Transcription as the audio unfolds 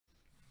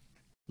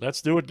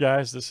Let's do it,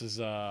 guys. This is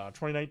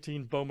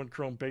 2019 Bowman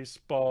Chrome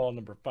Baseball,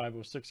 number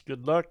 506.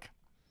 Good luck.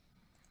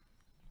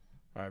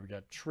 All right, we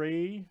got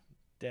Trey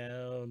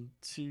down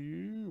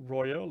to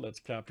Royo.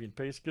 Let's copy and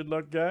paste. Good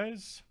luck,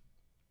 guys.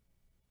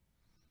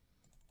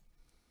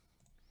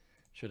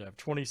 Should have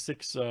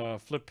 26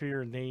 flip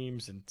here,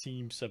 names and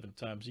teams 7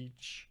 times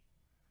each.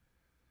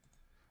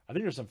 I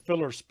think there's some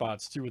filler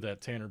spots too with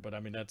that, Tanner, but I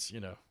mean, that's,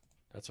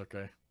 that's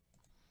okay.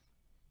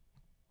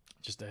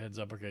 Just a heads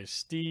up. Okay,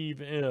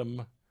 Steve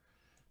M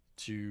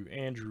to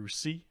Andrew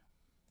C.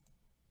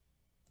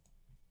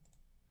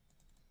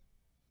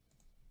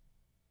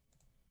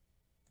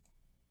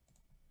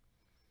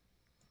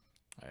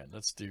 All right,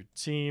 let's do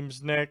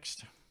teams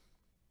next.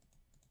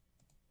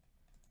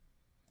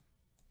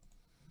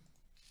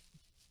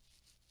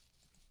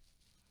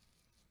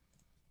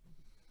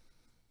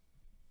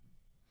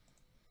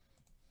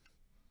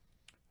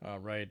 All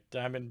right,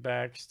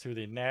 Diamondbacks to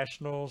the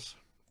Nationals.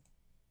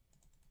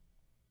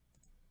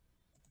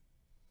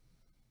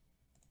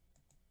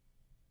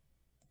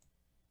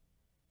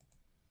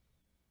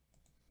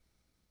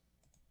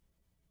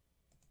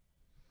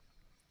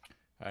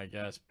 All right,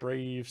 guys,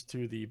 Braves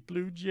to the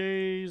Blue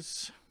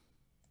Jays.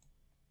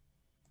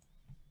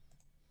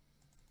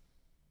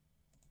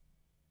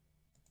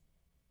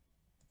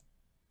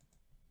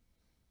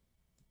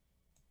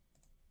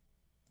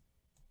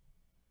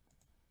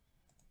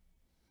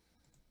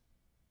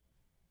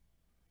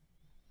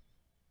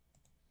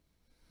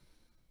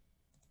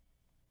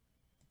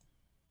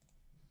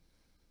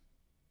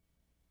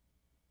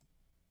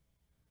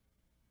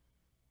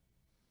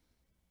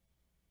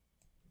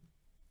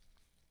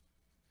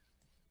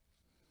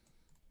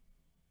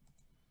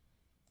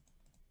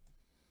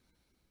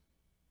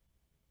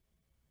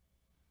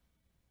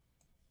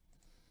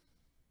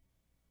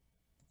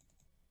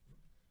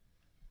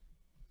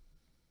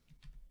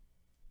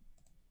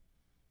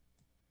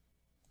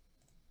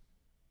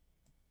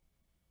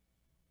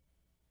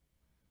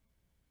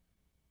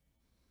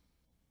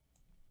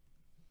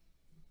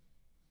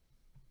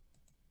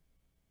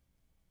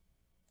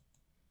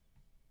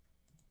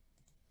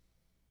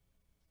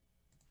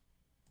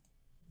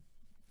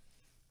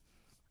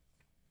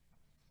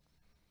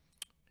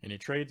 Any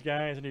trades,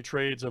 guys? Any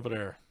trades over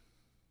there?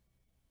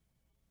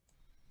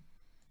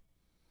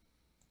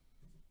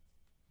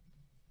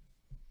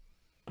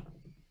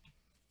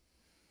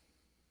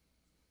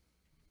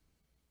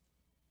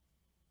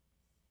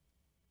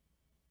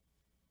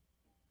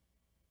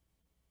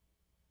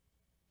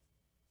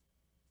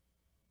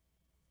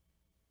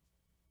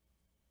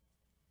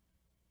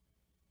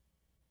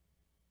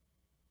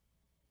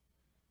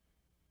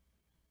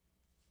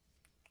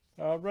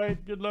 All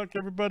right, good luck,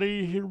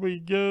 everybody. Here we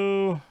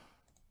go.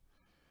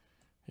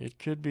 It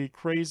could be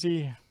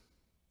crazy.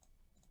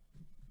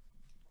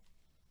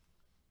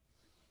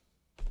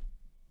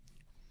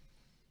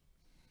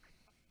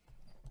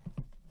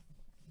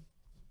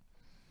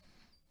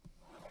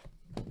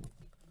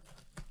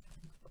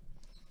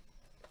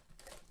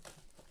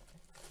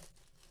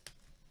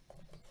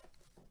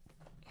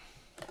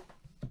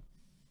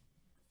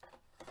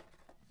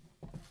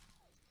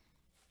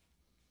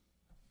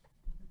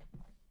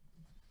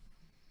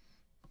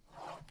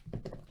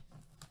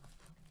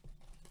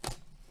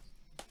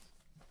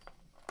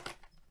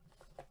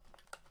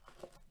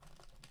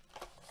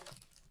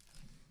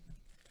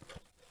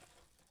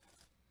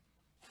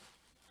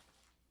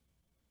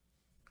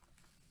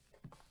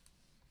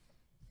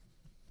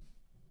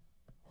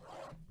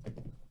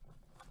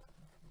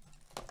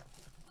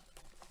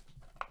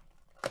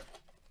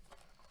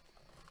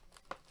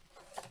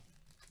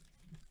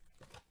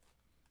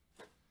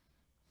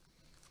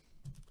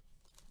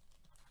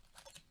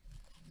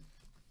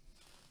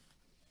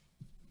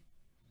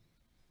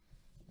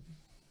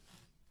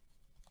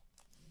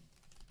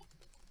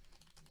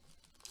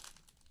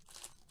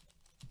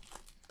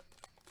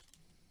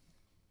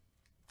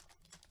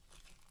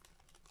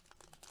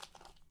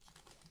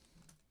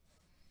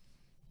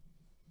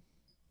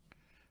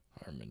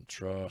 Harmon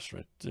Truss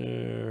right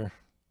there.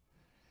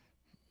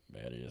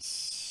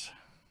 Mattias.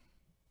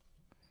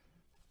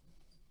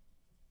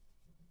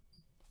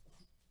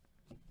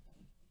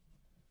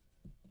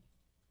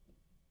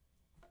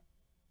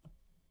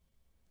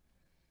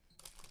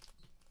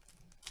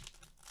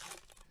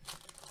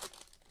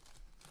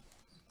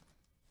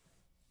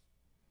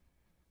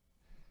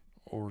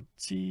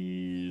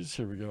 Ortiz.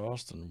 Here we go.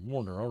 Austin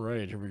Warner. All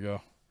right, here we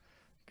go.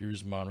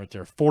 Guzman right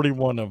there.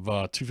 41 of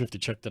 250.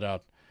 Checked it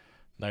out.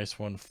 Nice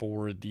one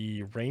for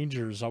the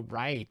Rangers. All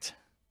right.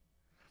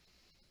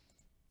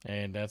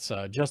 And that's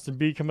Justin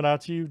B coming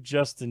out to you.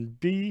 Justin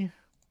B.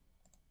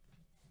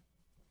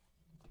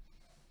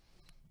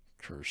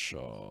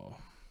 Kershaw.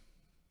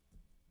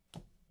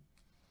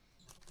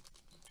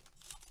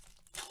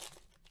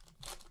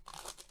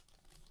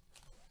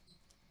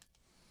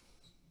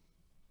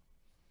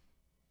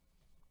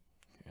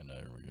 And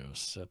there we go.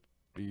 Set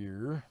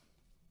Beer.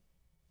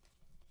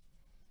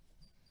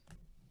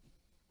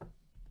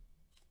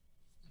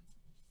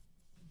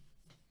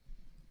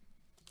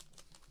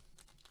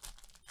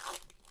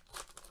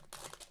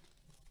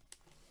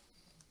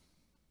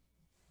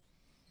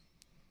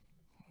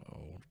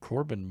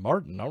 Corbin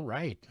Martin. All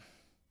right.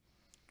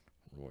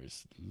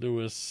 Royce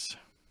Lewis.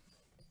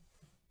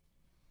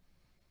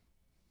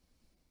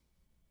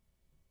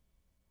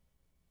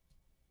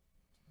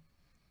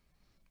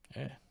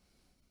 Yeah.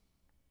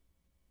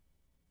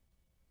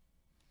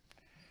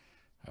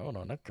 Oh,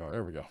 no, that card.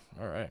 There we go.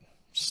 All right.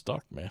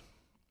 Stuck, man.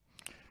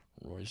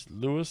 Royce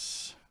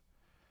Lewis.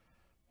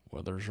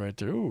 Weathers right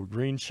there. Ooh,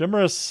 Green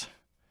Shimmerus.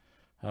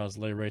 That was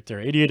late right there.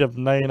 88 of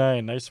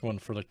 99. Nice one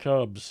for the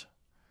Cubs.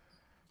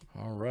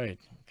 All right.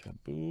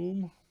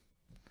 Kaboom.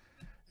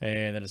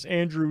 And that is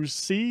Andrew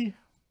C.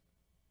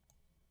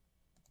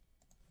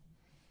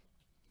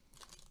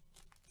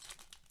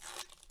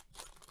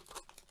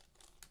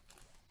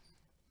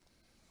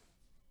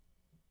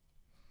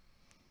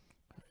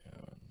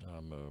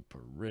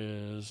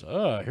 Perez.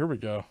 Here we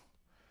go.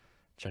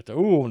 Check that.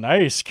 Ooh,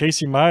 nice.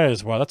 Casey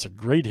Myers. Wow, that's a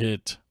great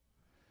hit.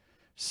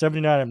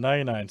 79 of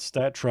 99.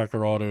 Stat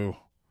Tracker auto.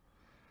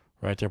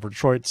 Right there for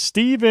Detroit.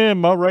 Steve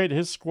M. All right,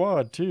 his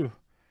squad, too.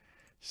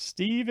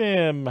 Steve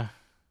M.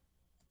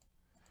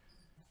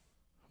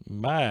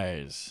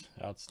 Myers.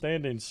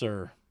 Outstanding,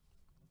 sir.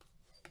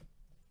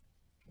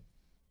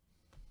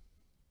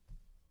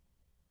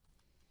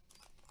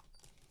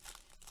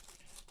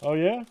 Oh,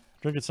 yeah?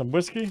 Drinking some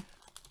whiskey?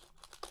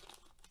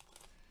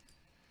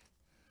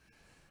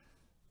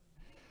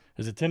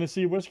 Is it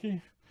Tennessee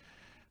whiskey?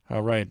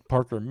 All right,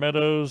 Parker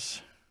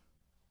Meadows.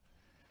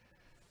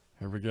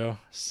 Here we go.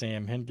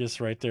 Sam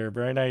Hingis right there.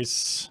 Very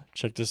nice.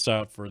 Check this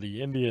out for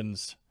the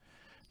Indians.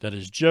 That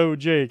is Joe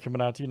J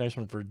coming out to you. Nice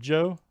one for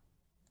Joe.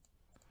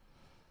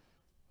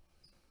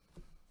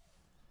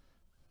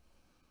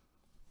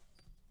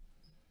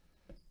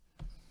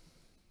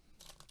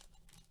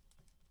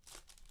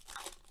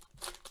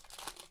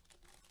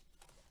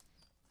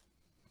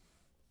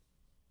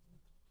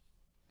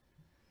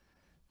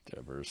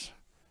 Devers.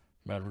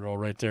 Madrigal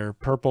right there.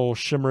 Purple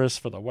Shimmerus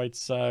for the White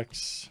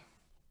Sox.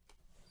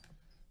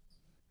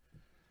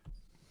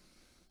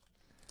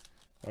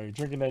 Are you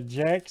drinking that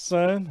Jack,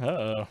 son?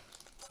 Uh-oh.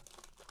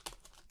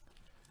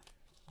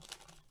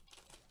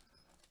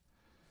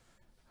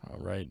 All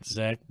right,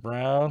 Zach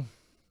Brown.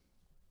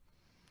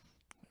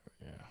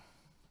 Yeah.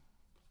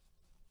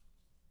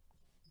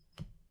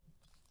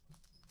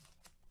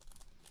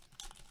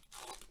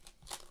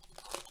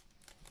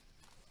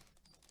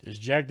 Is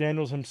Jack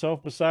Daniels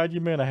himself beside you,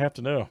 man? I have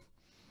to know.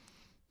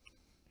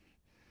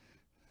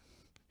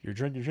 You're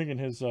drinking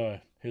his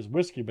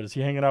whiskey, but is he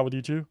hanging out with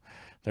you too?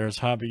 There's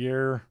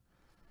Javier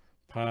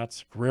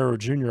Potts Guerrero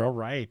Jr. All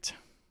right.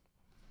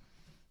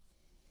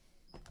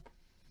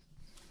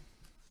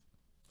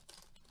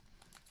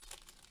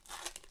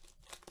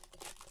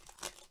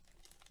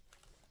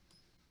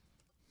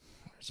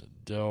 There's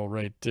Adele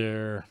right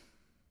there.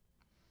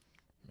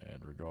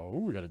 Madrigal. Ooh,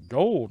 we got a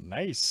gold.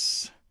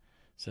 Nice.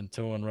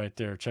 Centoan right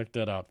there. Check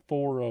that out.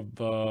 4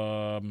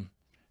 of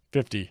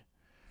 50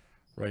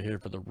 right here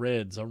for the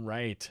Reds. All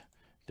right.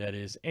 That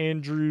is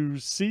Andrew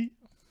C.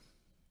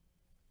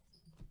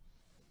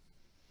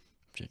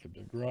 Jacob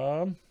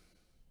deGrom.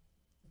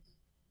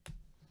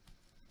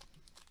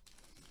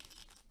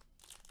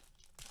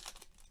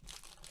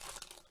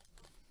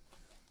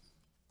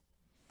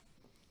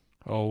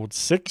 Old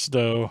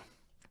Sixto.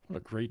 What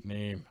a great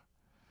name.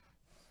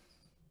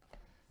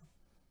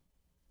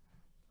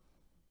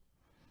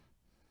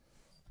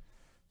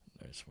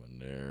 Nice one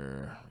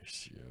there.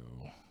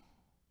 Ratio.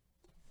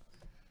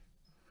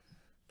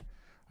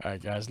 All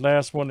right, guys.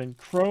 Last one in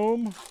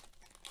Chrome.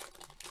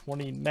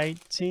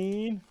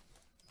 2019.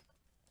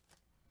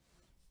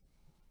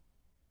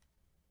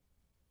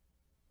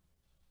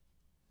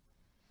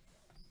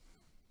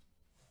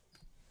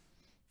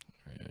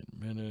 All right,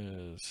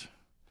 Menace.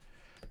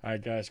 All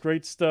right, guys.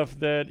 Great stuff.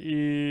 That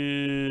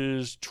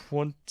is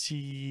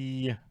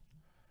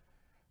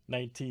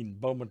 2019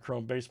 Bowman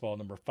Chrome Baseball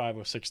number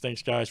 506.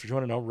 Thanks, guys, for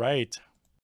joining. All right.